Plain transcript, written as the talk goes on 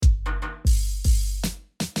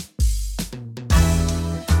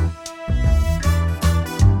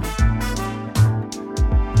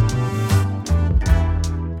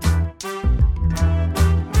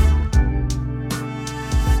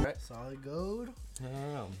gold.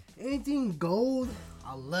 Damn. Anything gold,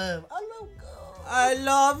 I love gold. I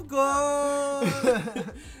love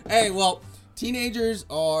gold. Hey, well, teenagers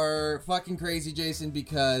are fucking crazy, Jason,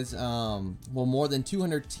 because more than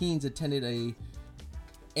 200 teens attended an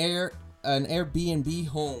Airbnb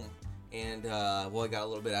home, and I got a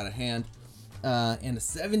little bit out of hand. And a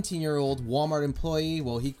 17-year-old Walmart employee,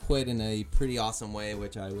 he quit in a pretty awesome way,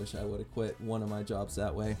 which I wish I would have quit one of my jobs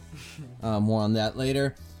that way. More on that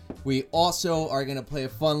later. We also are going to play a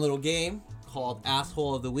fun little game called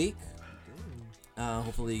Asshole of the Week.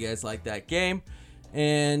 Hopefully you guys like that game.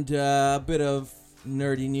 And a bit of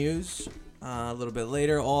nerdy news a little bit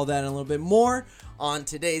later. All that and a little bit more on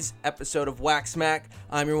today's episode of Whack Smack.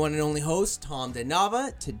 I'm your one and only host, Tom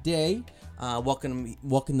DeNava. Today, welcome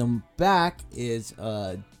them back is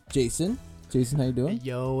Jason. Jason, how you doing?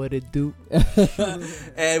 Yo, what it do?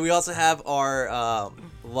 And we also have our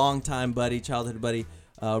longtime buddy, childhood buddy,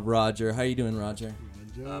 Roger. How you doing, Roger?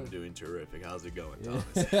 I'm doing terrific. How's it going, Thomas?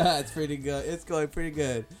 It's pretty good. It's going pretty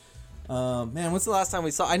good. Man, when's the last time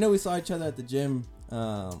we saw? I know we saw each other at the gym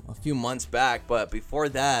a few months back, but before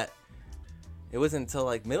that, it wasn't until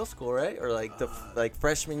like middle school, right? Or like the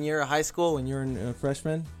freshman year of high school when you were a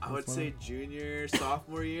freshman. I would say junior,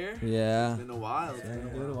 sophomore year. Yeah. It's been a while. It's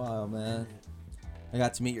been a while, man. I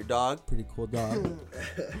got to meet your dog. Pretty cool dog.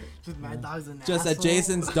 Just my dog's an Just asshole. that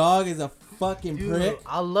Jason's dog is a fucking Dude, prick.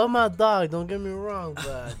 I love my dog, don't get me wrong,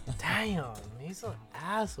 but damn, he's an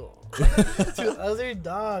asshole. To other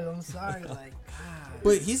dog, I'm sorry, like, God.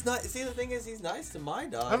 But he's not. See, the thing is, he's nice to my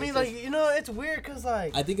dog. I mean, like, it's weird, cause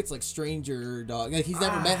like, I think it's like stranger dog. Like he's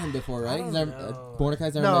never met him before, right? He's never. know.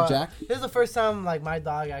 Mordecai's never met Jack. This is the first time like my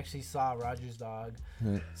dog actually saw Roger's dog,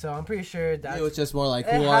 so I'm pretty sure that It was just more like,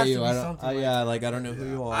 It who has are to you? be I don't. something I don't know who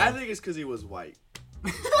you are. I think it's because he was white.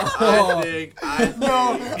 Oh. I think.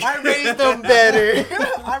 No, I raised him better.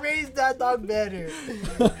 I raised that dog better.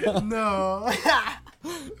 No.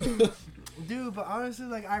 Dude, but honestly,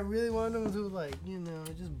 like, I really want them to, like,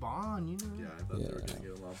 just bond, Yeah, I thought they were gonna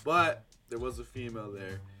get along, but there was a female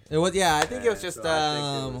there. It was. Yeah, I think it was just. So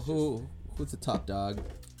I think it was Who's the top dog?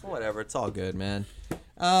 Whatever. It's all good, man.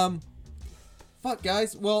 Fuck,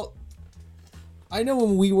 guys. Well, I know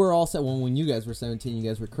when we were all set. When you guys were 17, you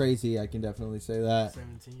guys were crazy. I can definitely say that.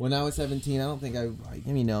 17. When I was 17, I don't think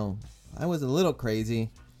I was a little crazy,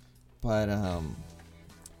 but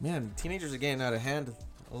man, teenagers are getting out of hand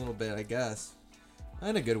a little bit, I guess,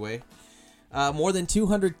 in a good way. More than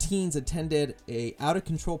 200 teens attended a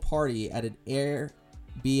out-of-control party at an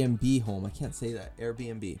Airbnb home. I can't say that.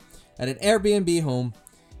 Airbnb. At an Airbnb home.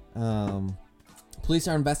 Police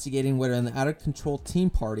are investigating whether an out-of-control teen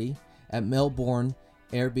party at Melbourne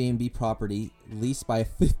Airbnb property leased by a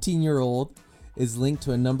 15-year-old is linked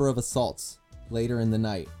to a number of assaults later in the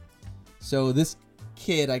night. So this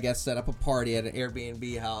kid, I guess, set up a party at an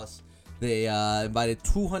Airbnb house. They invited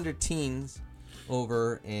 200 teens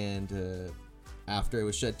over, and after it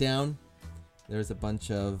was shut down, there was a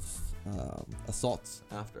bunch of assaults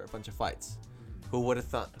after, a bunch of fights. Who would have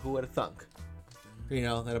thunk?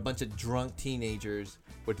 That a bunch of drunk teenagers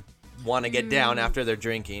would want to get down after they're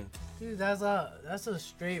drinking. Dude, that's a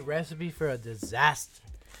straight recipe for a disaster.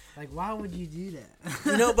 Like, why would you do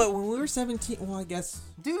that? But when we were 17, well, I guess,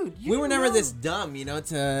 dude, we were never this dumb,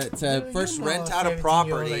 to first rent out a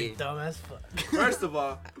property. Like, dumb as fuck. First of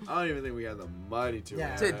all, I don't even think we had the money to Yeah.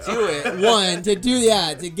 rent it. Do it. One, to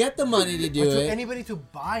get the money to do it. Anybody to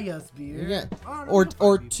buy us beer. Yeah. I don't know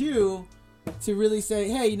Or if two, to really say,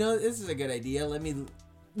 hey, this is a good idea. I don't even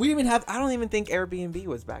think Airbnb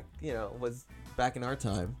was back, was back in our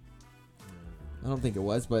time. I don't think it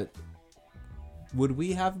was, but would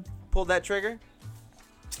we have pulled that trigger?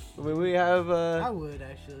 Would we have, I would,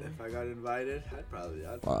 actually. If I got invited, I'd probably.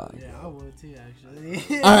 Yeah, I would too, actually.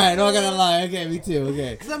 Alright, not gonna lie. Okay, me too.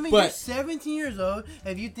 Okay. Because, I mean, you're 17 years old.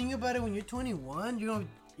 If you think about it when you're 21, you're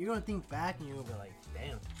gonna think back and you're gonna be like,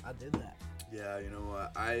 damn, I did that. Yeah, you know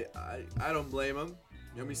what? I don't blame him.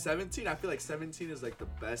 You know me, 17. I feel like 17 is like the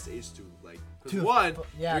best age to like. Because one,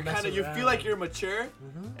 you feel like you're mature,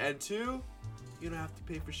 and two, you don't have to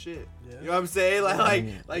pay for shit. Yeah. You know what I'm saying?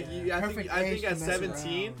 I think at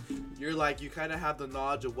 17, you're like, you kind of have the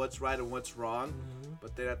knowledge of what's right and what's wrong.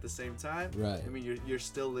 But then at the same time, right. I mean, you're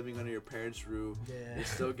still living under your parents' roof. Yeah. You're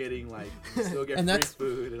still getting free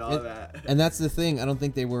food and all that. And that's the thing. I don't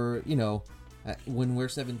think they were, when we're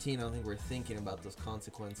 17, I don't think we're thinking about those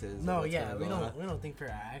consequences. No, yeah, we don't think for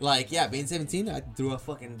action. Like, yeah, being 17, I threw a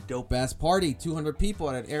fucking dope ass party, 200 people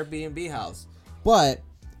at an Airbnb house. But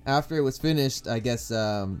after it was finished, I guess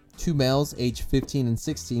 2 males, aged 15 and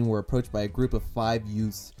 16, were approached by a group of 5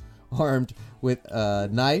 youths armed with a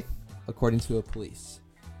knife, according to a police.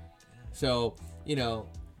 So,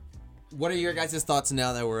 what are your guys' thoughts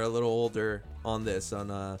now that we're a little older on this?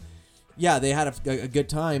 Yeah, they had a good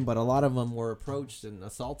time, but a lot of them were approached and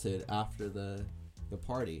assaulted after the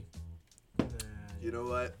party. You know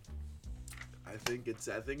what? I think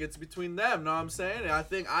it's between them. Know what I'm saying? I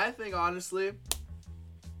think honestly,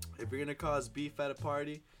 if you're gonna cause beef at a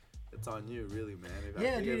party, it's on you, really, man.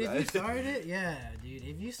 If you started it,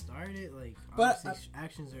 if you start it, like, but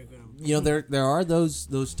actions are gonna. There are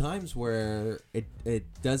those times where it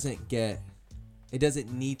doesn't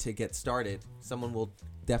need to get started. Someone will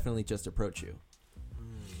definitely just approach you.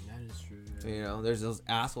 That is true. Yeah. There's those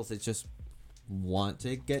assholes that just want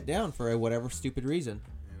to get down for whatever stupid reason.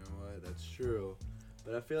 You know what? That's true.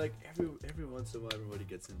 But I feel like every once in a while, everybody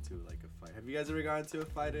gets into like a fight. Have you guys ever gotten into a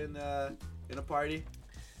fight in a party?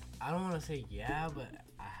 I don't want to say yeah, but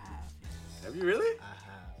I have. Yes. Have you really? I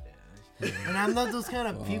have, yeah. And I'm not those kind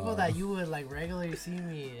of people that you would like regularly see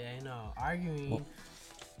me, arguing. Well,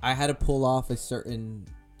 I had to pull off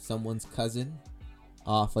someone's cousin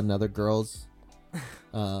off another girl's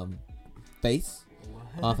face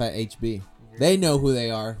off at HB. They know who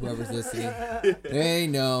they are, whoever's listening. They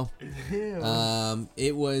know.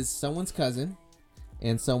 It was someone's cousin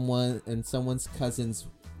and someone's cousin's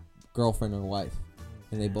girlfriend or wife.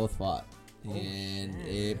 And they both fought.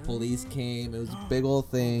 And police came. It was a big old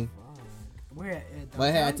thing. Where?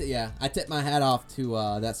 But hey, I tipped my hat off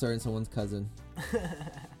to that certain someone's cousin.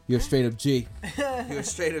 You're straight up G. You're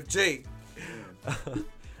straight up G.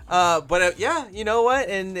 But yeah, you know what?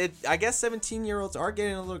 And I guess 17-year-olds are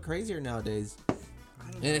getting a little crazier nowadays.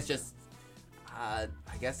 And it's just, I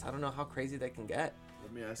guess I don't know how crazy they can get.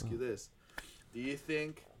 Let me ask you this: do you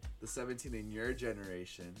think the 17 in your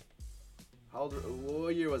generation?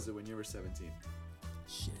 What year was it when you were 17?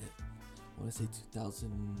 Shit. I want to say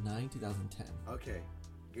 2009, 2010. Okay.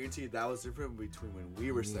 Guarantee that was different between when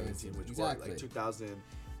we were 17, which was like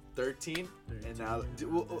 2013, and now.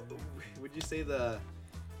 Would you say that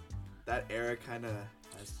era kind of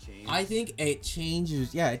has changed? I think it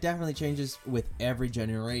changes. Yeah, it definitely changes with every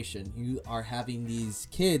generation. You are having these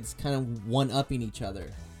kids kind of one-upping each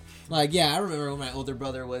other. Like, yeah, I remember when my older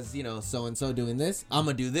brother was, so-and-so doing this. I'm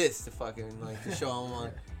going to do this to fucking, to show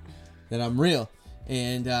him that I'm real.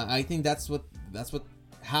 And I think that's what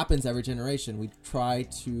happens every generation. We try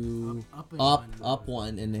to up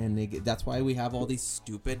one, and that's why we have all these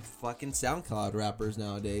stupid fucking SoundCloud rappers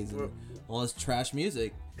nowadays and all this trash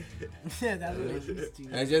music. Yeah, that's what it is.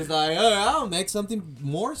 It's just like, I'll make something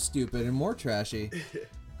more stupid and more trashy.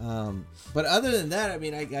 But other than that, I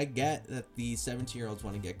mean, I get that the 17-year-olds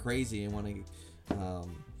want to get crazy and want to,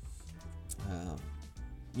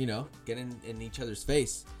 get in each other's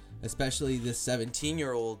face. Especially this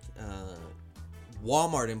 17-year-old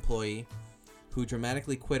Walmart employee who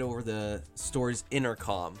dramatically quit over the store's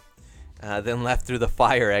intercom, then left through the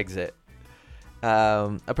fire exit.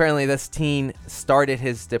 Apparently, this teen started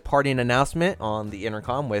his departing announcement on the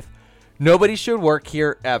intercom with, "Nobody should work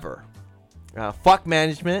here ever. Fuck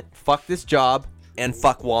management, fuck this job, and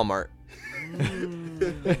fuck Walmart."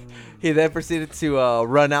 He then proceeded to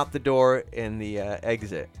run out the door in the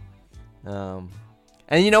exit.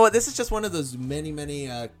 And you know what? This is just one of those many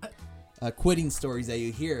quitting stories that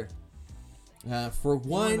you hear. For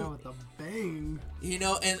one, with a bang.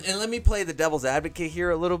 And let me play the devil's advocate here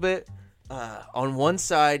a little bit. On one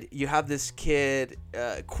side, you have this kid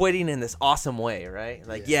quitting in this awesome way, right?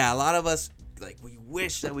 Like, yeah, a lot of us, like, we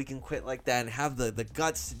wish that we can quit like that and have the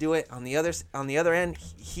guts to do it. On the other end,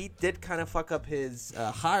 he did kind of fuck up his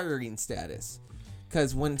hiring status,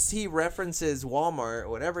 because when he references Walmart or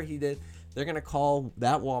whatever he did, they're gonna call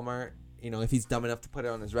that Walmart. If he's dumb enough to put it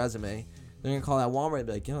on his resume, they're gonna call that Walmart and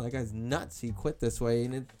be like, that guy's nuts. He quit this way,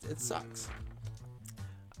 and it sucks.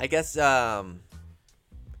 I guess the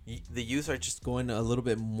youth are just going a little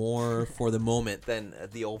bit more for the moment than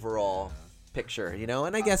the overall picture,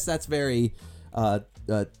 And I guess that's very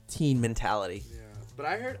teen mentality. Yeah, but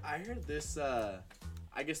I heard this. I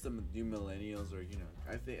guess the new millennials, or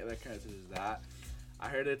I think that kind of says that. I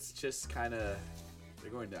heard it's just kind of they're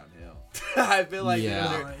going downhill. I feel like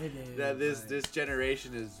that this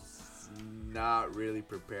generation is not really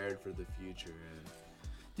prepared for the future.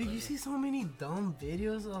 Dude, you see so many dumb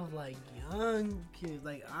videos of like young kids,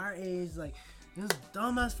 like our age, like this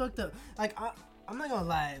dumb ass fucked up. Like I'm not gonna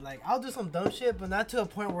lie, like I'll do some dumb shit, but not to a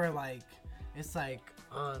point where like it's like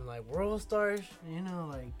on like World Stars,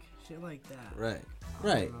 like shit like that. Right.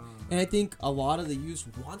 And I think a lot of the youth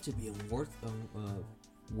want to be a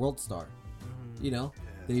world star.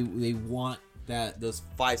 Mm-hmm. They want those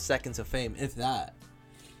 5 seconds of fame, if that.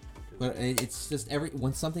 But it's just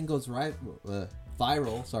when something goes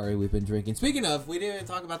viral. Sorry, we've been drinking. Speaking of, we didn't even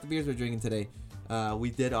talk about the beers we're drinking today.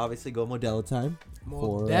 We did obviously go Modelo time.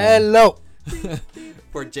 Modelo.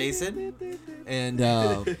 For Jason. And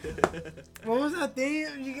what was that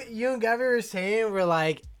thing you and Gabby were saying? Where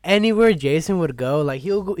like anywhere Jason would go, like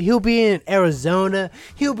he'll be in Arizona,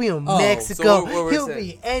 he'll be in Mexico, so he'll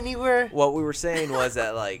be anywhere. What we were saying was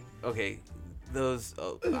that like, okay, those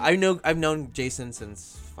I've known Jason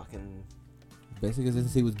since fucking basically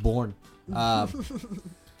since he was born.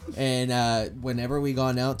 And whenever we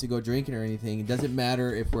gone out to go drinking or anything, it doesn't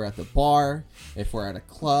matter if we're at the bar, if we're at a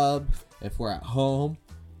club, if we're at home.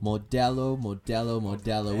 Modelo.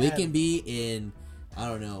 We can be in, I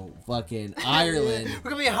don't know, fucking Ireland. We're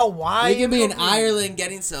gonna be in Hawaii. We can be in Ireland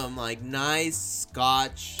getting some like nice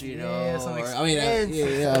scotch, you know. Yeah, some we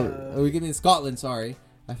can be in Scotland. Sorry,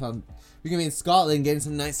 we can be in Scotland getting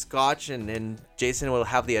some nice scotch, and Jason will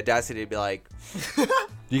have the audacity to be like, "Do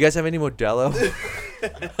you guys have any Modelo?"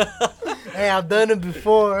 Hey, I've done it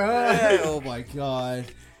before. Hey, oh my god,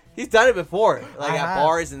 he's done it before, like at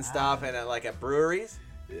bars and stuff, and like at breweries.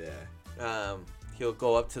 Yeah. He'll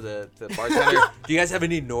go up to the bartender. Do you guys have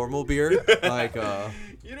any normal beer? Like,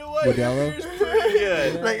 you know what? Modelo? Beer's pretty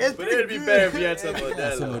good. Like, it's but pretty it'd be good. better if you had some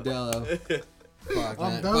Modelo. some Modelo. Fuck,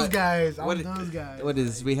 I'm man. those But guys. What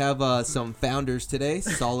is? We have some Founders today.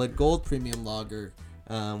 Solid Gold Premium Lager.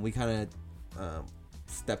 We kind of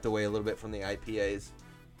stepped away a little bit from the IPAs.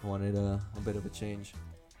 Wanted a bit of a change.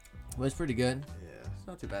 Well, it's pretty good. Yeah. It's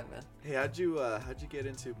not too bad, man. Hey, how'd you get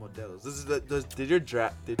into Modelos? This is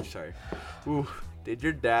did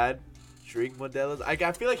your dad drink Modelos? I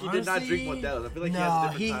feel like he did not drink Modelos. I feel like he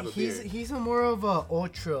has a different type of beer. He's more of a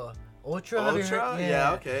ultra. Ultra?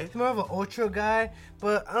 Yeah, okay. He's more of an ultra guy,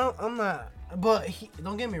 but I'm not. But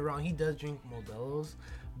don't get me wrong, he does drink Modelos,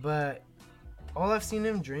 but all I've seen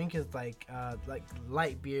him drink is like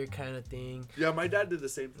light beer kind of thing. Yeah, my dad did the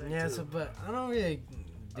same thing. Yeah, too. so but I don't really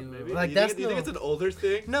do Maybe. like Do that's you think it's an older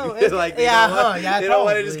thing? No, it's like they don't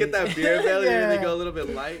want to just get that beer belly Yeah. and they go a little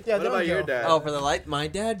bit light. Yeah, what about your dad? Oh, for the light, my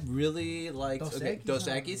dad really likes Dos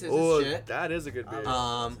Equis is his shit. That is a good beer.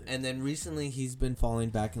 And then recently he's been falling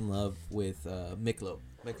back in love with Michelob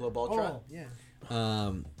Ultra. Oh, yeah.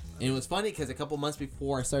 And it was funny because a couple months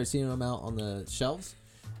before I started seeing him out on the shelves,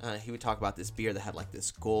 he would talk about this beer that had like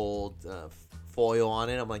this gold foil on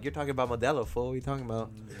it. I'm like, you're talking about Modelo, fool. What are you talking about?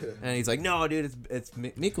 And he's like, no, dude, it's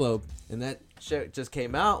Michelob. And that shit just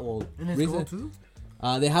came out. Well, And it's gold too?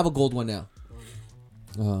 They have a gold one now.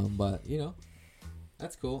 But, you know,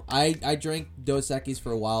 that's cool. I drank Dos Equis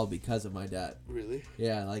for a while because of my dad. Really?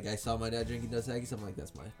 Yeah, like I saw my dad drinking Dos Equis. I'm like,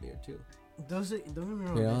 that's my beer too. Don't get me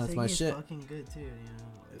wrong. You know, that's my shit. Fucking good too. You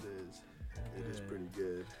know. It is. It is pretty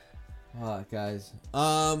good. Alright, guys.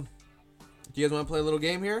 Do you guys want to play a little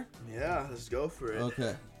game here? Yeah, let's go for it.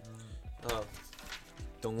 Okay.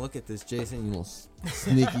 Don't look at this, Jason. You little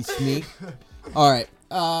sneaky sneak. All right.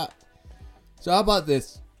 So how about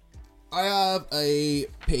this? I have a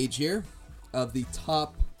page here of the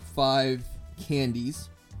top 5 candies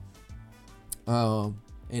in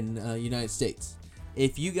United States.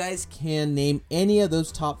 If you guys can name any of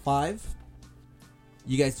those top 5,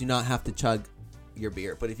 you guys do not have to chug your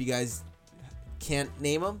beer. But if you guys can't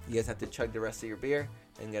name them, you guys have to chug the rest of your beer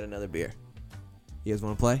and get another beer. You guys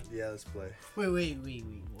want to play? Yeah, let's play. Wait,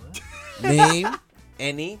 what? Name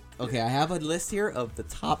any. Okay, I have a list here of the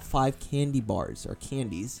top 5 candy bars or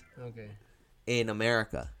candies. Okay. In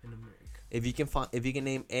America. If you can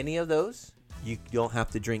name any of those, you don't have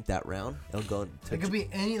to drink that round. It'll go. It could be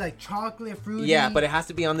any like chocolate, fruity. Yeah, but it has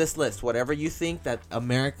to be on this list. Whatever you think that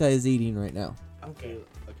America is eating right now. Okay,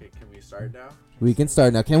 can we start now? We can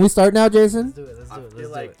start now. Can we start now, Jason? Let's do it. I feel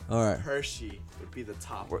like All right. Hershey would be the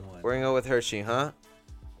top one. We're gonna go with Hershey, huh?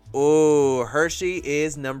 Ooh, Hershey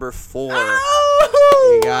is number 4.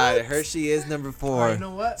 Oh! You got it. Hershey is number 4. You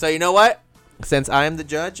know what? So you know what? Since I am the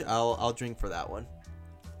judge, I'll drink for that one.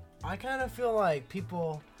 I kind of feel like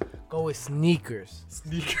people go with sneakers.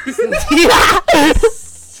 Sneakers.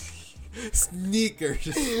 Sneakers.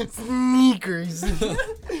 Sneakers.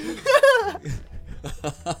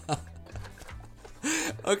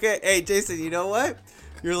 Okay, hey Jason, you know what?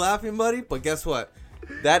 You're laughing, buddy, but guess what?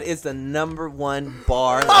 That is the number 1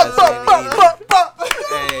 bar that's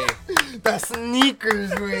Hey. That's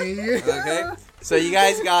sneakers, way. Okay. So you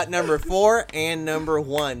guys got number 4 and number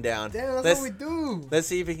 1 down. Damn, that's what we do. Let's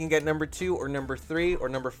see if we can get number 2 or number 3 or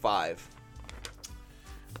number 5.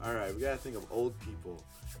 All right, we gotta think of old people.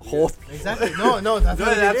 Exactly. No, that's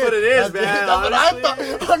what it is, man. That's what I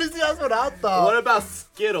thought. Honestly, that's what I thought. What about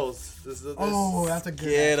Skittles? That's a good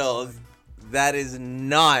Skittles. That is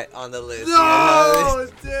not on the list. No,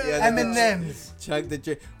 damn. M&M's. Chug the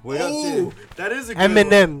drink. Oh, that is a good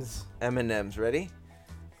M&M's. M&M's. Ready?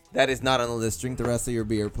 That is not on the list. Drink the rest of your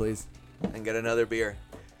beer, please. And get another beer.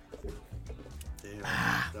 Damn,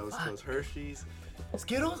 that was close. Hershey's.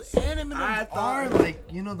 Skittles and M&M's are like,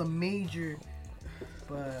 you know, the major.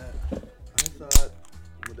 But I thought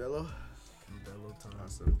Modelo. time.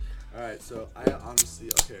 Awesome. All right, so I honestly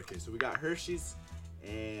okay. So we got Hershey's,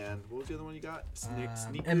 and what was the other one you got? Sneakers.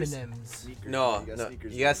 M&M's. Sneakers. No, Yeah,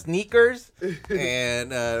 you got Sneakers,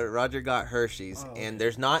 and Roger got Hershey's, and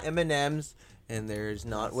there's not M&M's, and there's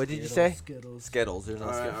not. What did you say? Skittles. There's no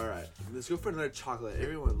Skittles. All right. Let's go for another chocolate.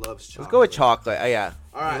 Everyone loves chocolate. Let's go with chocolate. Yeah.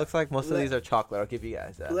 All right. It looks like most of these are chocolate. I'll give you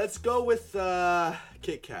guys that. Let's go with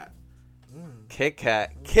Kit Kat. Kit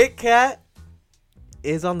Kat. Kit Kat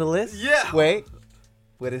is on the list. Yeah. Wait.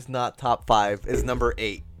 But it's not top 5. It's number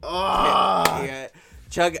 8. Oh. Yeah.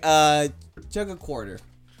 Chug a quarter.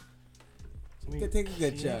 Take a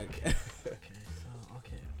good chug.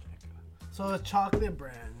 Okay. So chocolate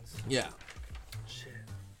brands. Yeah. Shit.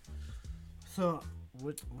 So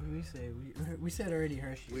what did we say? We said already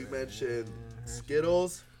Hershey. We right? mentioned Hershey.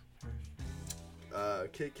 Skittles,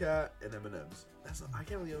 Kit Kat, and M&M's. I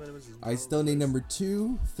can't believe M&M's is I still need number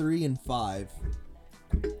 2, 3, and 5.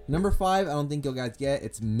 Number 5, I don't think you guys get.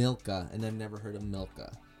 It's Milka, and I've never heard of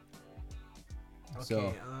Milka. Okay,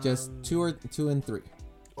 So just 2 and 3.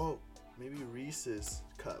 Oh, maybe Reese's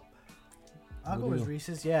cup. I'll go with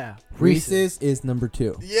Reese's. Yeah. Reese's is number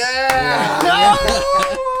 2. Yeah. No!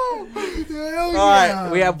 All right.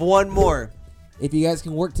 We have one more. If you guys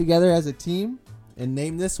can work together as a team and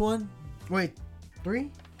name this one, Wait,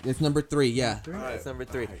 3? it's number 3. Yeah. That's number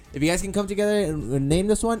 3. If you guys can come together and name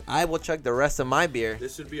this one, I will chug the rest of my beer.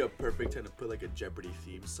 This would be a perfect time to put like a Jeopardy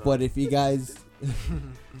theme song. but if you guys,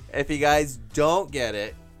 If you guys don't get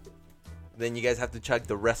it, then you guys have to chug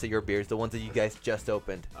the rest of your beers, the ones that you guys just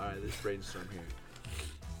opened. All right, let's brainstorm here.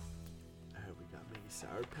 All right, we got maybe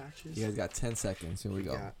Sour Patches. you guys got 10 seconds. Here we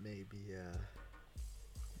go. Got maybe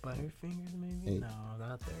Butterfingers, maybe? 8, No,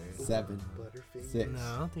 not there. 7, Butterfingers. 6, No,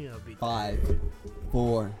 I don't think that'll be 5,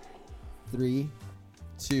 4, 3,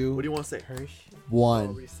 2, What do you want to say? Hershey.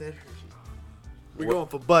 1. We said Hershey. We're going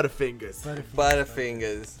for Butterfingers.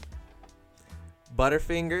 Butterfingers.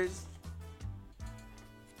 Butterfingers.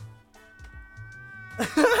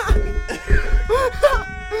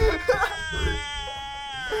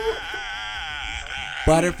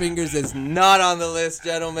 Butterfingers is not on the list,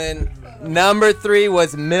 gentlemen. Number 3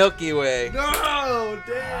 was Milky Way. No,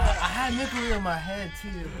 damn. I had Milky Way in my head too,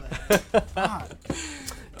 but fuck.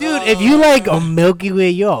 Dude, if you like a Milky Way,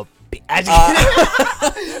 you're a bitch.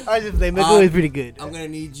 I just say Milky Way is pretty good. I'm gonna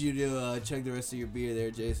need you to chug the rest of your beer there,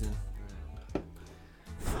 Jason.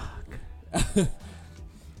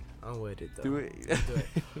 I'm with it though. Do it. Do it.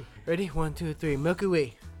 Ready? 1, 2, 3. Milky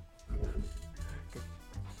Way.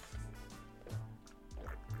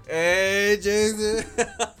 Hey, Jason.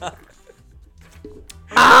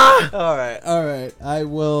 All right. I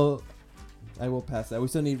will pass that. We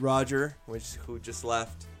still need Roger, who just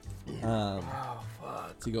left. um Oh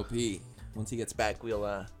fuck. to go pee. Once he gets back,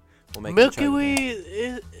 we'll make Milky him chug Way again.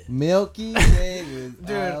 is. Milky Way was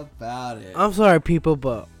Dude, all about it. I'm sorry, people,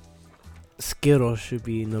 but Skittles should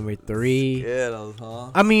be number 3. Skittles,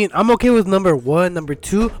 huh? I mean, I'm okay with number 1, number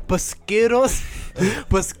 2, but Skittles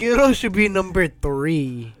should be number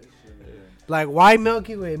 3. Like, why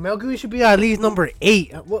Milky Way? Milky Way should be at least number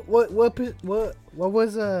 8. What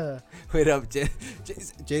was Wait up,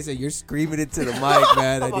 Jason, you're screaming into the mic,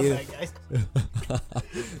 man. I need it. guys.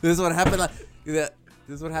 This is what happened. This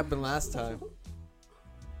is what happened last time.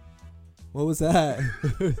 What was that?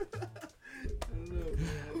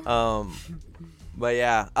 But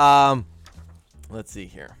yeah. Let's see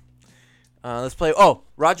here. Let's play. Oh,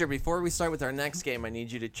 Roger, before we start with our next game, I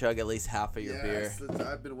need you to chug at least half of your beer.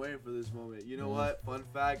 I've been waiting for this moment. You know what? Fun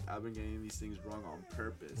fact, I've been getting these things wrong on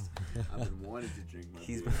purpose. I've been wanting to drink my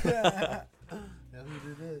beer. That's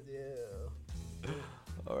what it is, yeah.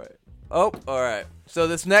 All right. Oh, all right. So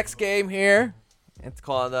this next game here, it's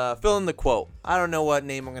called Fill in the Quote. I don't know what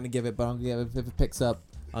name I'm I'm gonna give it, but if it picks up,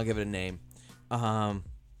 I'll give it a name. I'm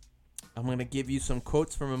gonna give you some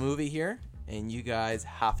quotes from a movie here, and you guys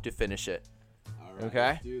have to finish it. All right,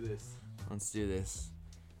 Okay. Let's do this.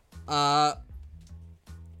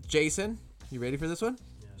 Jason, you ready for this one?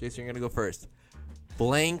 Yeah. Jason, you're gonna go first.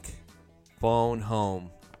 Blank, phone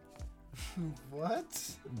home. What?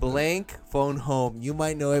 Blank, phone home. You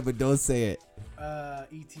might know it, but don't say it.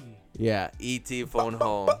 E.T. Yeah, E.T. phone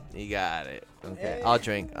home. You got it. Okay, Hey. I'll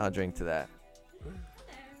drink to that.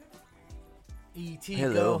 E.T.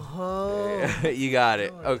 Hello. go home. You got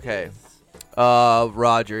it. Okay.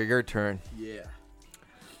 Roger, your turn. Yeah.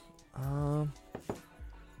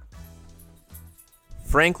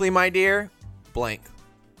 Frankly, my dear, blank.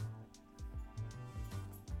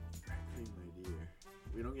 Frankly, my dear.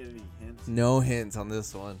 We don't get any hints. No hints on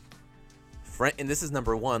this one. And this is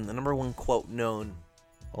number one, the number one quote known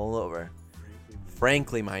all over.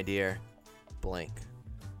 Frankly, my dear, blank.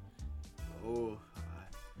 Oh.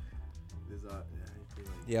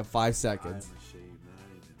 You have 5 seconds. I'm ashamed. I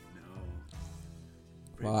don't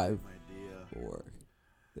even know. 5, 4,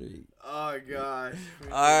 3. Oh gosh.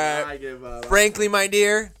 Alright. I give up. Frankly, my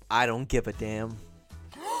dear, I don't give a damn.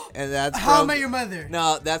 And that's How I Met Your Mother.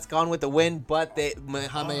 No, that's Gone with the Wind, but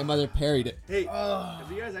How I Met Your Mother parried it. Hey,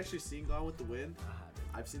 have you guys actually seen Gone with the Wind?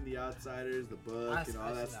 I've seen The Outsiders, the book, and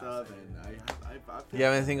all that stuff, and I You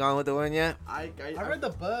haven't seen Gone with the Wind yet? I read the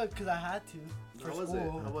book because I had to for How was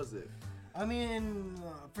school. it? How was it? I mean,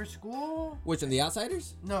 for school. Which one, The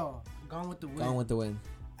Outsiders? No, Gone with the Wind. Gone with the Wind.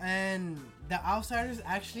 And The Outsiders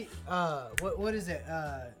actually, what is it?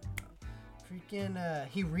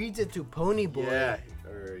 He reads it to Pony Boy. Yeah.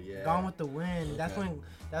 Gone with the Wind. Okay.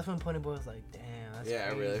 That's when Pony Boy was like, damn, that's Yeah,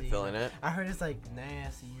 crazy. really feeling it. I heard it's like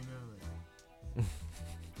nasty, you know.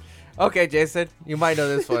 Okay, Jason, you might know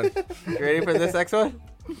this one. You ready for this next one?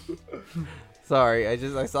 Sorry, I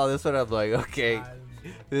saw this one. I'm like, okay,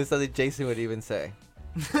 this is something Jason would even say.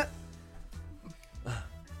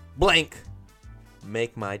 Blank,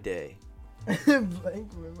 make my day. Blank,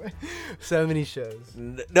 so many shows.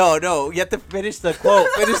 No, you have to finish the quote.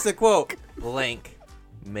 Finish the quote. Blank,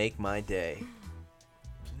 make my day.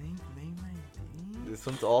 Blank, make my day. This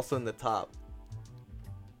one's also in the top.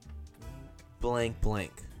 Blank,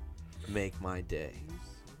 make my day.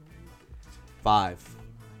 5,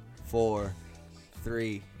 4,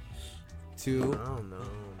 3, 2. I don't know, man.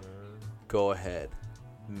 Go ahead,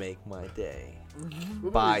 make my day.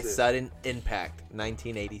 What By movie is it? Sudden Impact,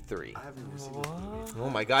 1983. I haven't even seen this movie. Oh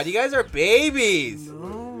my God, you guys are babies.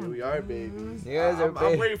 No. We are babies. You guys are I'm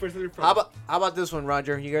babies. waiting for something from. How about this one,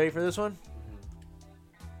 Roger? You ready for this one?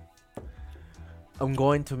 I'm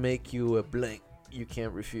going to make you a blank you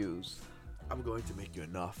can't refuse. I'm going to make you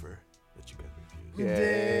an offer that you can refuse.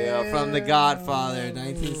 Yeah, from The Godfather,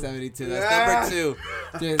 1972. That's number 2.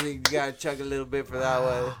 Jason, you gotta chug a little bit for that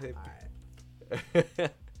one.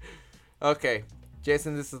 Okay,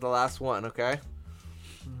 Jason, this is the last one. Okay.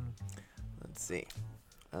 Let's see.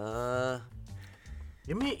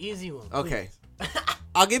 Give me an easy one. Okay. please.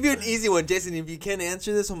 I'll give you an easy one, Jason. If you can't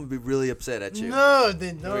answer this, I'm gonna be really upset at you. No,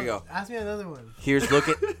 then Here don't. we go. Ask me another one. Here's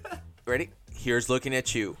looking. Ready? Here's looking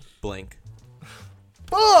at you. Blank.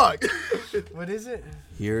 Fuck! What is it?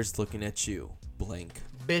 Here's looking at you. Blank.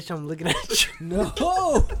 Bitch, I'm looking at you. No!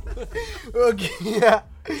 Okay, yeah.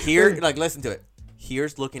 Here, like, listen to it.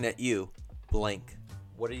 Here's looking at you. Blank.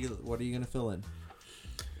 What are you gonna fill in?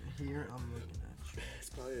 Here, I'm looking at you. It's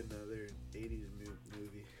probably another 80s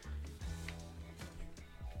movie.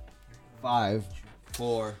 5,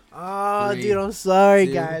 4. Oh, 3, dude, I'm sorry,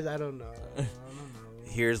 2. guys. I don't know.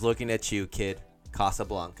 Here's looking at you, kid.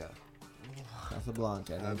 Casablanca.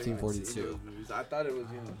 Casablanca, I haven't even seen 1942. those movies. I thought it was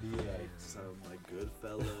gonna be like some like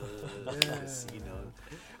Goodfellas, Casino.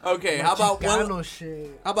 Okay, how about one?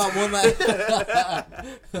 Shit. How about one last?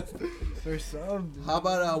 For some. How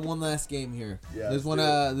about one last game here? Yeah, There's let's one. do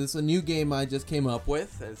it. This is a new game I just came up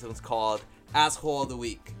with. This one's called Asshole of the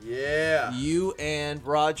Week. Yeah. You and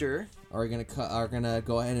Roger, Are gonna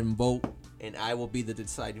go ahead and vote and I will be the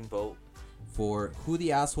deciding vote. for who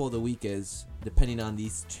the asshole of the week is, depending on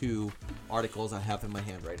these 2 articles I have in my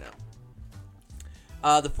hand right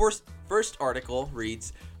now. The first article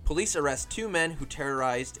reads: Police arrest 2 men who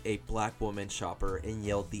terrorized a black woman shopper and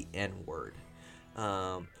yelled the N-word.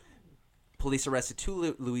 Police arrested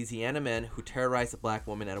 2 Louisiana men who terrorized a black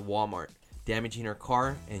woman at a Walmart, damaging her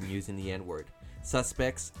car and using the N-word.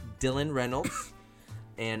 Suspects Dylan Reynolds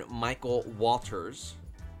and Michael Walters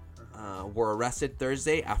were arrested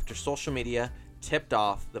Thursday after social media tipped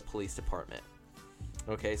off the police department.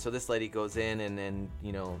 Okay, so this lady goes in and then,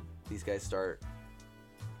 these guys start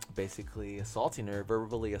basically assaulting her,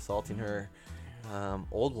 verbally assaulting her.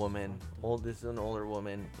 This is an older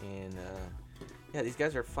woman, and these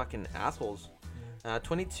guys are fucking assholes.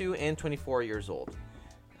 22 and 24 years old.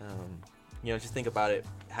 Just think about it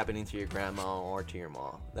happening to your grandma or to your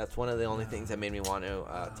mom. That's one of the only things that made me want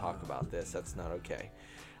to talk about this. That's not okay.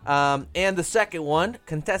 And the second one,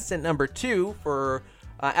 contestant number 2 for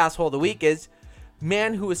Asshole of the Week is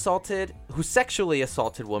man who sexually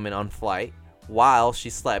assaulted woman on flight while she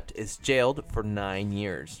slept is jailed for 9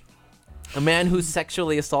 years. A man who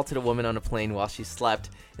sexually assaulted a woman on a plane while she slept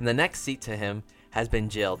in the next seat to him has been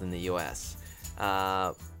jailed in the U.S.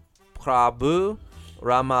 Prabhu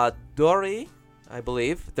Ramadori, I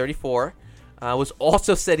believe, 34, was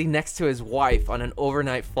also sitting next to his wife on an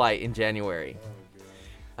overnight flight in January.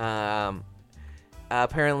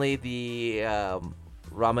 Apparently, the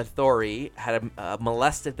Ramadori had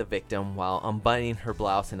molested the victim while unbuttoning her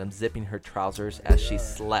blouse and unzipping her trousers as she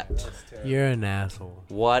slept. You're an asshole.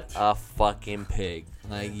 What a fucking pig.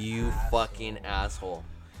 Like, you fucking asshole.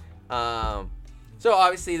 So,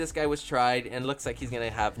 obviously, this guy was tried and looks like he's going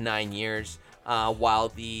to have 9 years, while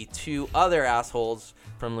the two other assholes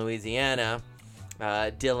from Louisiana,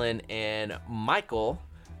 Dylan and Michael,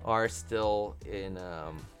 are still in,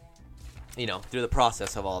 through the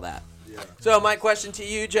process of all that. Yeah. So, my question to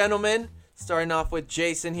you, gentlemen, starting off with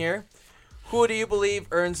Jason here. Who do you believe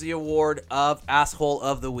earns the award of Asshole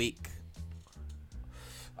of the Week?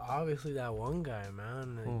 Obviously, that one guy,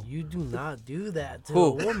 man. You do not do that to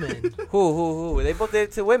a woman. Who? They both did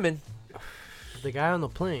it to women. The guy on the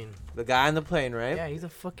plane. The guy on the plane, right? Yeah, he's a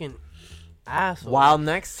fucking asshole. While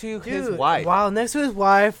next to his wife. While next to his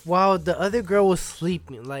wife, while the other girl was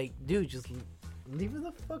sleeping. Like, dude, just leave her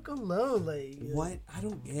the fuck alone. Like, what? I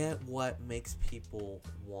don't get what makes people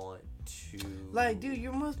want to. Like, dude,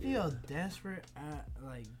 you must be a desperate,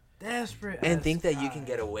 and think that you can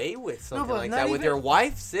get away with something like that with your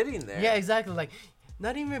wife sitting there. Yeah, exactly. Like,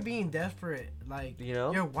 not even being desperate. Like,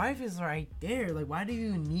 your wife is right there. Like, why do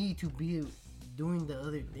you need to be doing the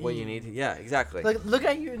other thing? What you need to, yeah, exactly. Like, look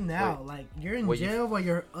at you now. Like, you're in jail while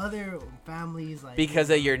your other family's like.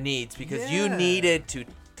 Because of your needs. Because you needed to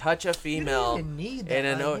touch a female. You didn't even need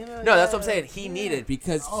that. No, that's what I'm saying. He needed.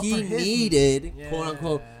 Because he needed, quote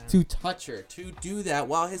unquote, to touch her, to do that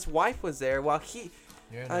while his wife was there, while he.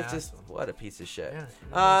 What a piece of shit.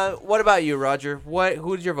 Yeah, what about you, Roger?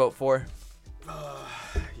 Who did you vote for?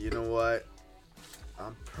 You know what?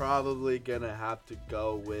 I'm probably gonna have to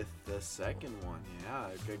go with the second one. Yeah,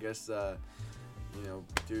 I guess.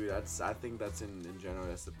 Dude, I think that's in general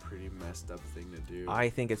that's a pretty messed up thing to do. I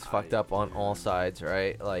think it's fucked up on all sides,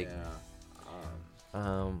 right? Like,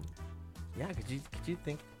 Could you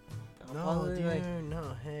think? No, dude, no,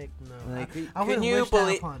 heck no. Like, I wouldn't wish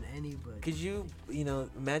that upon anybody. Could you,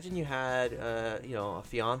 imagine you had, a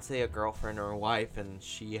fiance, a girlfriend, or a wife, and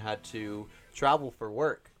she had to travel for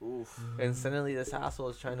work. Oof. And suddenly this asshole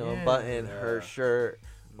is trying to unbutton her shirt.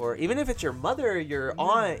 Or even if it's your mother, your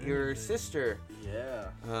aunt, your sister. Yeah.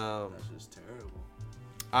 That's just terrible.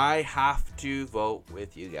 I have to vote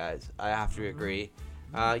with you guys. I have to agree.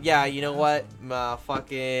 You know what?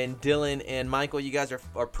 Fucking Dylan and Michael, you guys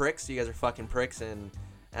are pricks. You guys are fucking pricks and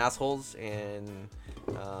assholes, and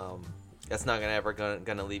that's not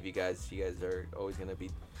gonna leave you guys. You guys are always gonna be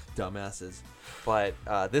dumbasses. But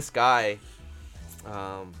this guy's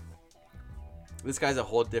a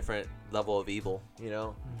whole different level of evil, yeah,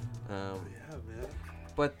 man.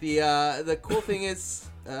 But the cool thing is,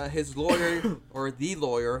 his lawyer or the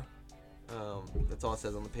lawyer. That's all it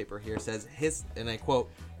says on the paper here. It says and I quote,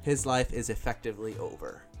 his life is effectively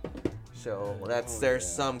over. So there's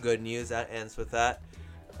some good news that ends with that.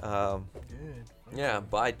 Good. Yeah,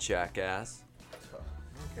 bye, jackass.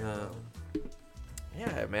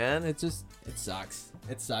 Yeah, man, it sucks.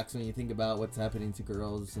 It sucks when you think about what's happening to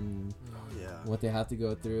girls and what they have to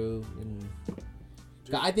go through. And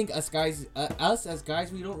I think us as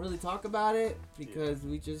guys, we don't really talk about it because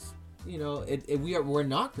we just. We're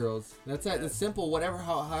not girls. That's simple.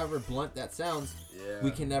 However blunt that sounds, we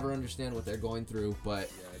can never understand what they're going through. But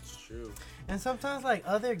it's true. And sometimes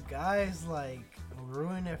other guys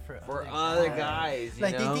ruin it for other guys.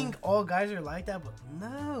 They think all guys are like that, but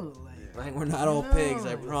no. Like we're not all pigs.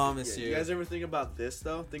 I promise you. You guys ever think about this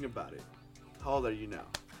though? Think about it. How old are you now?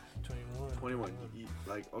 21.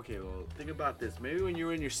 Okay, well, think about this. Maybe when you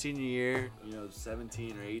were in your senior year,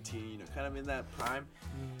 17 or 18, kind of in that prime.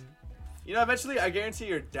 Eventually, I guarantee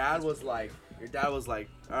your dad was like,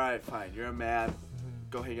 all right, fine, you're a man.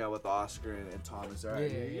 Go hang out with Oscar and Thomas. All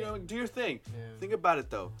right, do your thing. Yeah. Think about it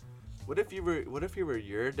though. What if you were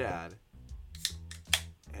your dad,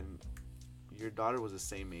 and your daughter was the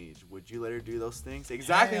same age? Would you let her do those things?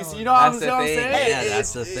 Exactly. So what I'm saying? Yeah,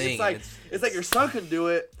 that's the thing. It's like your son can do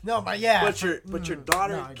it. No, but But your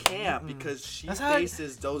daughter can't because she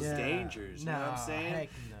faces those dangers. You know what I'm saying? Heck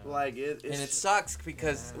no. And it sucks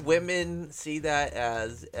because women see that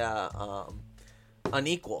as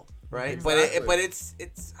unequal, right? Exactly. But it's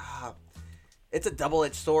a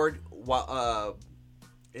double-edged sword.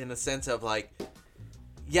 In the sense of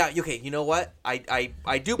you know what? I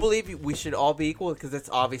do believe we should all be equal because it's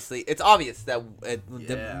obvious that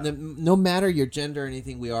no matter your gender or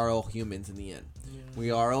anything, we are all humans in the end. Yeah. We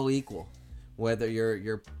are all equal, whether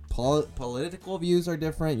your political views are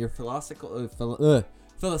different, your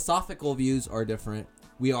philosophical views are different.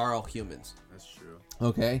 We are all humans. That's true.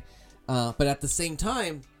 Okay, but at the same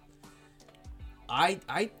time,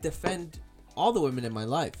 I defend all the women in my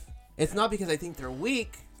life. It's not because I think they're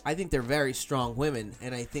weak. I think they're very strong women,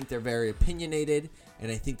 and I think they're very opinionated,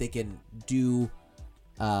 and I think they can do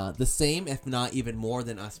the same, if not even more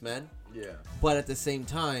than us men. Yeah. But at the same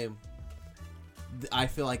time, I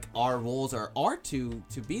feel like our roles are to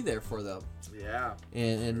be there for them. Yeah.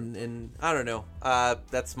 And I don't know.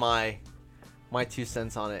 That's my 2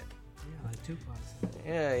 cents on it. Yeah, like 2 points.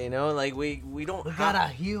 Yeah, you know, like we don't. We gotta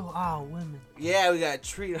heal our women. Yeah, we gotta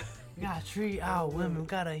treat. We gotta treat our women. We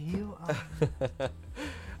gotta heal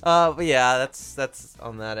But yeah, that's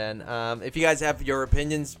on that end. If you guys have your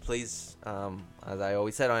opinions, please, as I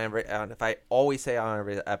always said if I always say on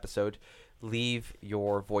every episode, leave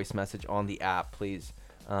your voice message on the app, please.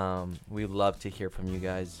 We'd love to hear from you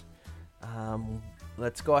guys.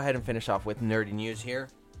 Let's go ahead and finish off with nerdy news here.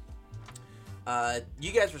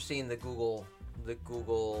 You guys were seeing the Google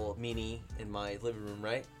Mini in my living room,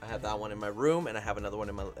 right? I have that one in my room, and I have another one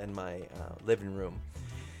in my living room.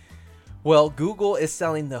 Well, Google is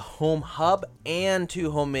selling the Home Hub and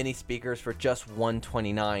 2 Home Mini speakers for just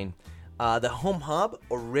 $129. The Home Hub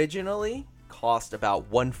originally cost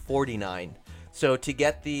about $149. So to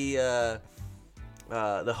get the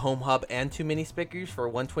Home Hub and 2 mini speakers for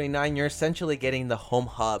 $129, you're essentially getting the Home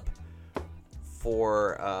Hub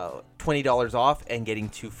for $20 off and getting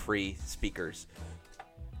 2 free speakers,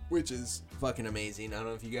 which is fucking amazing. I don't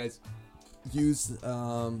know if you guys use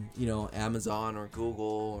Amazon or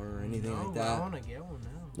Google or anything like that. I want to get one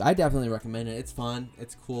now. I definitely recommend it. It's fun.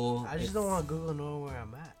 It's cool. I just don't want Google knowing where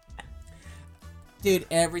I'm at. Dude,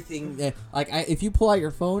 everything. If you pull out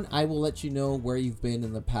your phone, I will let you know where you've been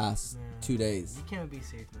in the past 2 days. You can't be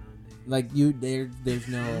safe now, dude. There's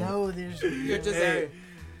no. No, there's. You're just. Hey,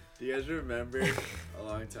 do you guys remember a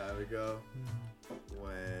long time ago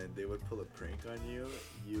when they would pull a prank on you?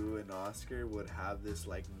 You and Oscar would have this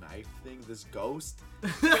knife thing, this ghost.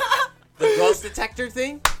 The ghost detector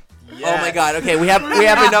thing. Yes. Oh my god. Okay, we have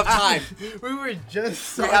enough time. We were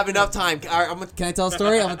just. We have enough time. All right, Can I tell a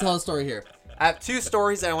story? I'm gonna tell a story here. I have 2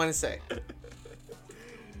 stories that I want to say.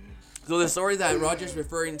 So the story that Roger's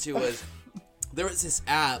referring to was there was this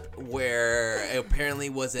app where it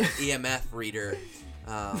apparently was an EMF reader,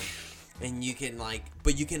 and you can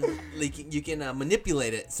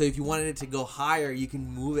manipulate it. So if you wanted it to go higher, you can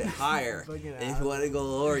move it higher, and if you wanted to go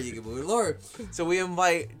lower, you can move it lower. So we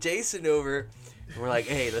invite Jason over, and we're like,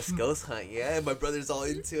 "Hey, let's ghost hunt." Yeah, my brother's all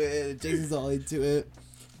into it, and Jason's all into it,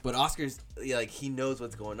 but Oscar's he knows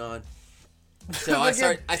what's going on. So we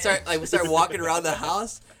start walking around the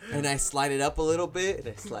house, and I slide it up a little bit, and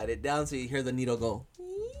I slide it down, so you hear the needle go.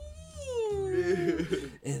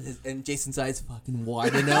 And Jason's eyes fucking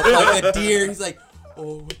widen up like a deer. He's like,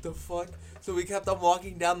 "Oh, what the fuck?" So we kept on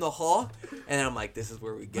walking down the hall, and I'm like, "This is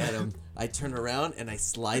where we get him." I turn around and I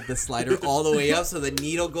slide the slider all the way up, so the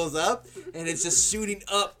needle goes up, and it's just shooting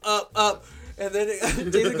up. And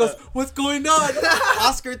then Jason goes, "What's going on?"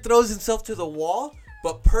 Oscar throws himself to the wall,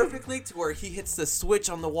 but perfectly to where he hits the switch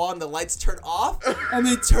on the wall and the lights turn off and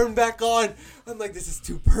they turn back on. I'm like, this is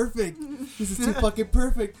too perfect. This is too fucking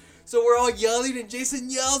perfect. So we're all yelling and Jason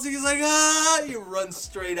yells and he's like, ah! He runs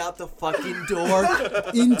straight out the fucking door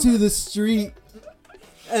into the street.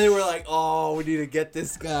 And then we're like, oh, we need to get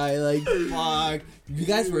this guy. Like, fuck. You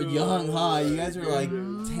guys were young, huh? You guys were like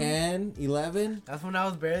 10, 11? That's when I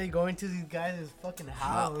was barely going to these guys' fucking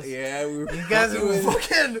house. Yeah, we were. These guys would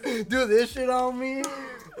fucking do this shit on me.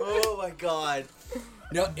 Oh my god.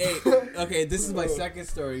 No, hey, okay, this is my second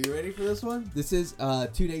story. You ready for this one? This is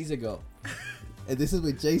 2 days ago. And this is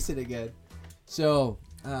with Jason again. So,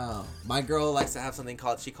 my girl likes to have something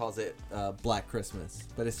she calls it Black Christmas,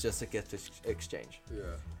 but it's just a gift exchange. Yeah.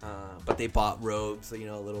 But they bought robes, a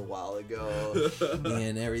little while ago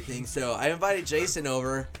and everything. So I invited Jason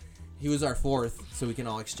over. He was our 4th, so we can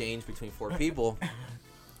all exchange between 4 people.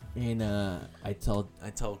 And I told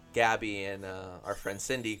Gabby and our friend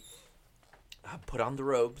Cindy, I'll put on the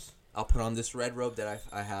robes. I'll put on this red robe that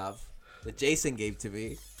I have that Jason gave to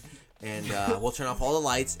me. And we'll turn off all the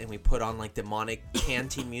lights, and we put on demonic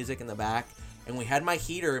canteen music in the back. And we had my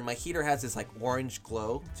heater, and my heater has this orange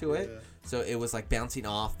glow to it. Yeah. So it was bouncing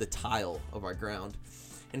off the tile of our ground.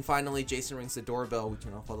 And finally, Jason rings the doorbell. We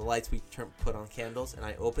turn off all the lights. We put on candles, and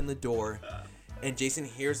I open the door. And Jason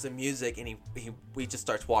hears the music, and he just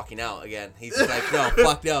starts walking out again. He's like, no,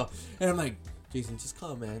 fuck no. And I'm like, Jason, just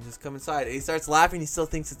come, man. Just come inside. And he starts laughing. He still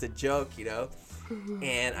thinks it's a joke,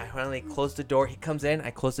 And I finally close the door. He comes in.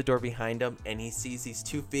 I close the door behind him, and he sees these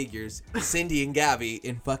 2 figures, Cindy and Gabby,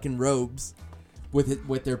 in fucking robes,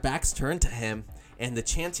 with their backs turned to him. and the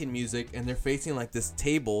chanting music, and they're facing like this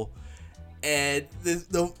table, and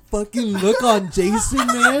the fucking look on Jason,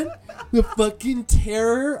 man, the fucking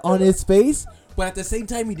terror on his face, but at the same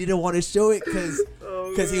time he didn't want to show it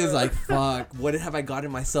because he was like, fuck, what have I gotten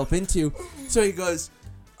myself into? So he goes,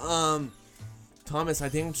 Thomas, I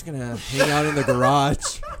think I'm just gonna hang out in the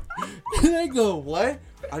garage. And I go, what?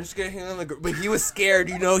 I'm just gonna hang out in the garage. But he was scared,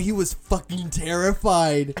 he was fucking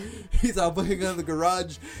terrified. He's all hanging out in the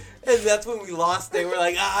garage. And that's when we lost it. We're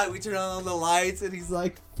like, we turned on all the lights, and he's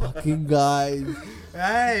like, fucking guys.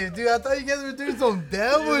 Hey, dude, I thought you guys were doing some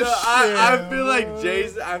devil shit. I feel like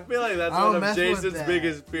Jason. I feel like that's one of Jason's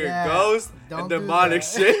biggest fear: ghosts and demonic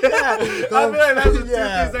shit. I feel like that's the two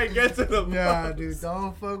things that get to the most. Yeah, dude,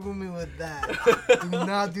 don't fuck with me with that. Do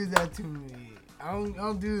not do that to me. I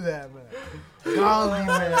don't do that, man. Golly,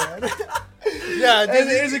 man. Yeah, dude,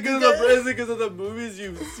 is it because of the movies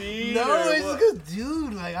you've seen? No, it's because,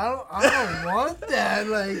 dude, like I don't want that.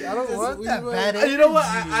 Like I don't want that bad energy. You know what?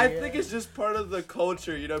 I think it's just part of the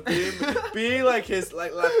culture. Being like his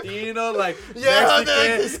like Latino, like Mexican.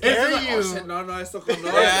 They scare like, you. Oh, shit, no, esto con no.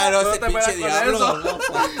 Yeah, no, No ese te pinche vayas con diablo. eso. No,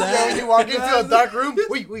 fuck Yeah, that. when you walk into a dark room,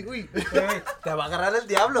 wait. Te va a agarrar el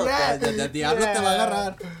diablo. Yeah. El diablo te va a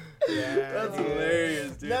agarrar. Yeah, That's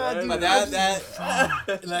hilarious, dude. Nah, dude, But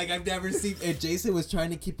that like I've never seen. And Jason was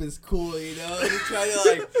trying to keep his cool, and he tried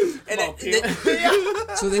to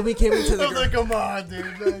like. So then we came into the. I was like, come on,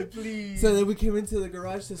 dude, like, please. So then we came into the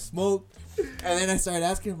garage to smoke, and then I started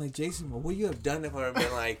asking him like, Jason, what would you have Done if I would have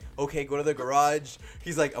been like, okay, go to the garage.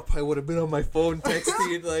 He's like, I probably would have been on my phone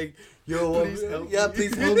texting like, yo, Please help me.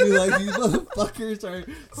 please help me. Like these motherfuckers are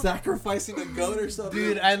sacrificing a goat or something.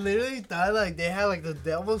 Dude, I literally thought like they had like the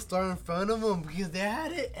devil star in front of them because they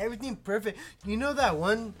had everything perfect. You know that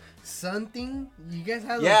one sun thing? You guys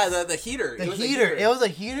had like, the heater. the It was a heater. It was a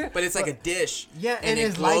heater, But it's like a dish. Yeah, and it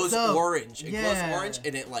it glows lights up. orange. It glows Yeah. orange,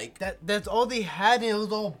 and it like. that's all they had, and it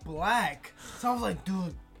was all black. So I was like,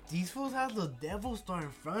 dude, these fools have the devil star in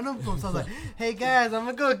front of them. So I was like, hey guys, I'm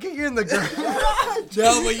gonna go kick you in the garage.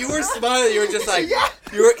 No, but you were smiling. You were just like,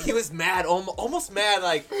 he was mad, almost mad.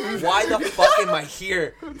 Like, why the fuck am I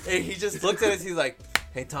here? And he just looked at us. He's like,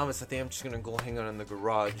 hey Thomas, I think I'm just gonna go hang out in the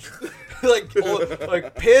garage.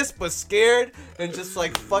 like pissed but scared and just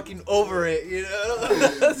like fucking over it, Dude,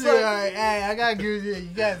 hey, I gotta give you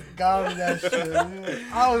guys got me that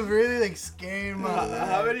shit. I was really like scared,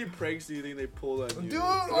 How many pranks do you think they pulled on you? Dude,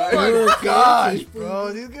 oh my gosh,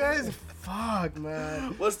 bro, these guys, fuck,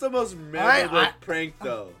 man. What's the most memorable prank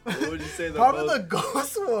though? What would you say the Probably most? the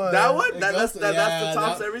ghost one. That one? That's ghost- the yeah,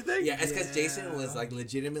 tops that- everything? Yeah, it's because Yeah. Jason was like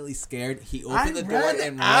legitimately scared. He I opened the door ran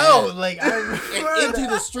and out, ran like I and into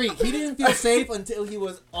the street. He didn't feel safe until he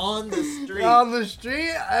was on the street. on the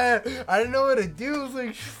street. I didn't know what to do. I was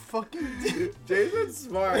like, fucking. Jason's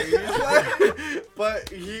smart. He's like, but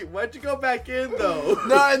why'd you go back in though?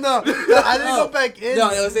 No, I didn't go back in. No,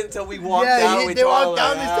 it was until we walked yeah, out. they walked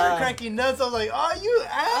down and started cracking nuts. I was like, oh, you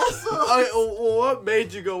asshole. Well, what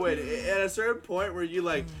made you go in? At a certain point where you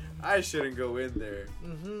like, I shouldn't go in there.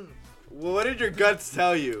 Mm-hmm. Well, what did your guts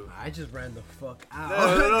tell you? I just ran the fuck out.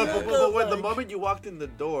 No. But when the moment you walked in the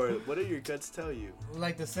door, what did your guts tell you?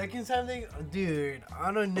 Like the second time dude,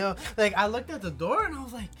 I don't know. Like I looked at the door and I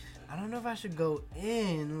was like, I don't know if I should go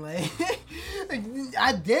in. Like,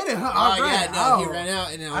 I did it. I ran out. he ran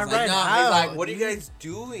out, and I was I like, ran no, out. He's like, what are you guys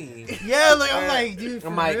doing? Yeah, like I'm like, dude.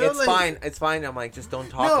 I'm for like, real? it's fine. I'm like, just don't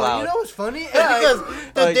talk No, loud. you know what's funny? It's Yeah,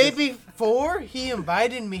 because the like, day just- before he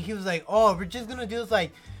invited me, he was like, "Oh, we're just gonna do this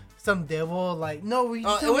like some devil like no, we." it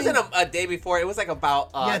wasn't a day before. It was like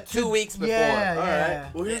about 2 weeks before. Yeah, All yeah.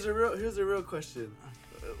 right. Well, here's a real question.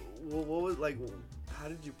 What was like? How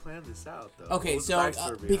did you plan this out though? Okay, What was the so backstory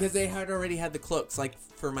behind because it? they had already had the cloaks. Like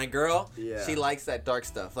for my girl, Yeah. she likes that dark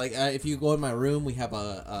stuff. Like if you go in my room, we have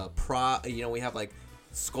a we have like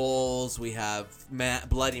skulls, we have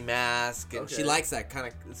bloody mask, and she Okay. likes that kind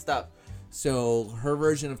of stuff. So her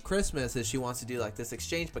version of Christmas is she wants to do like this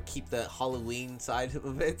exchange, but keep the Halloween side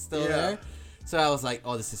of it still there. So I was like,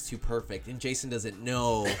 oh, this is too perfect. And Jason doesn't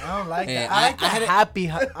know. I don't like Hey, that. I like the had it- happy.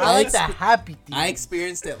 I like the happy thing. I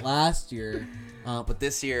experienced it last year. But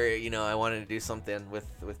this year, I wanted to do something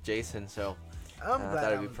with Jason, so I'm I glad thought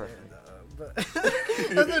it'd I be was perfect. there, though,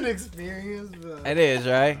 but that's an experience. But it is,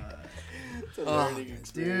 right? It's a learning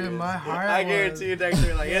experience. dude, my heart. I guarantee you next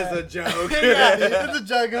year, like, it's a joke. Yeah, it's a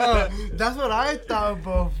joke. Huh? That's what I thought,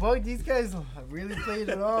 but fuck, these guys really played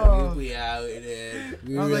it off. Yeah, we did.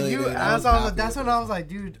 We I was really like, you did. I was asshole. happy That's with when it. I was like,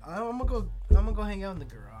 dude, I'm gonna go hang out in the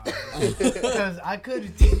garage because I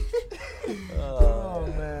could. Oh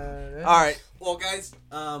man. All right, well, guys,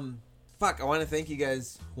 I want to thank you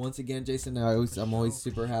guys once again, Jason. I'm always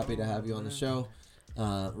super happy to have you on the show.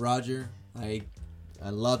 Roger, I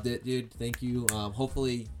loved it, dude. Thank you.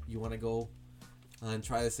 Hopefully you want to go and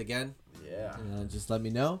try this again. Yeah. Just let me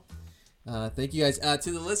know. Thank you guys.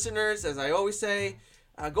 To the listeners, as I always say,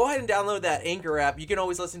 go ahead and download that Anchor app. You can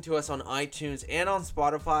always listen to us on iTunes and on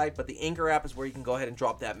Spotify, but the Anchor app is where you can go ahead and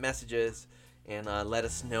drop that messages and let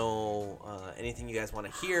us know anything you guys want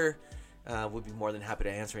to hear. We'd be more than happy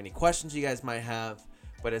to answer any questions you guys might have.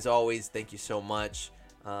 But as always, thank you so much.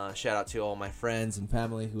 Shout out to all my friends and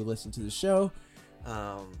family who listen to the show.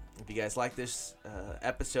 If you guys like this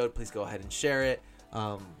episode, please go ahead and share it.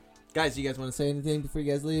 Guys, you guys want to say anything before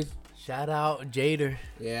you guys leave? Shout out Jader.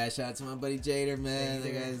 Yeah, shout out to my buddy Jader, man.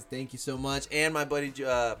 Guys, thank you so much. And my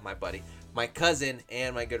cousin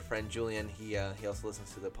and my good friend Julian. He also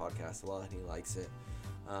listens to the podcast a lot and he likes it.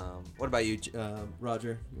 What about you,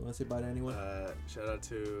 Roger? You want to say bye to anyone? Shout out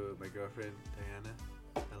to my girlfriend Diana.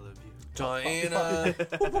 I love you, Diana.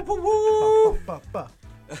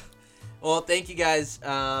 Well, thank you guys.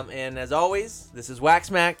 And as always, this is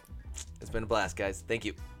Waxmac. It's been a blast, guys. Thank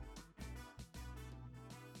you.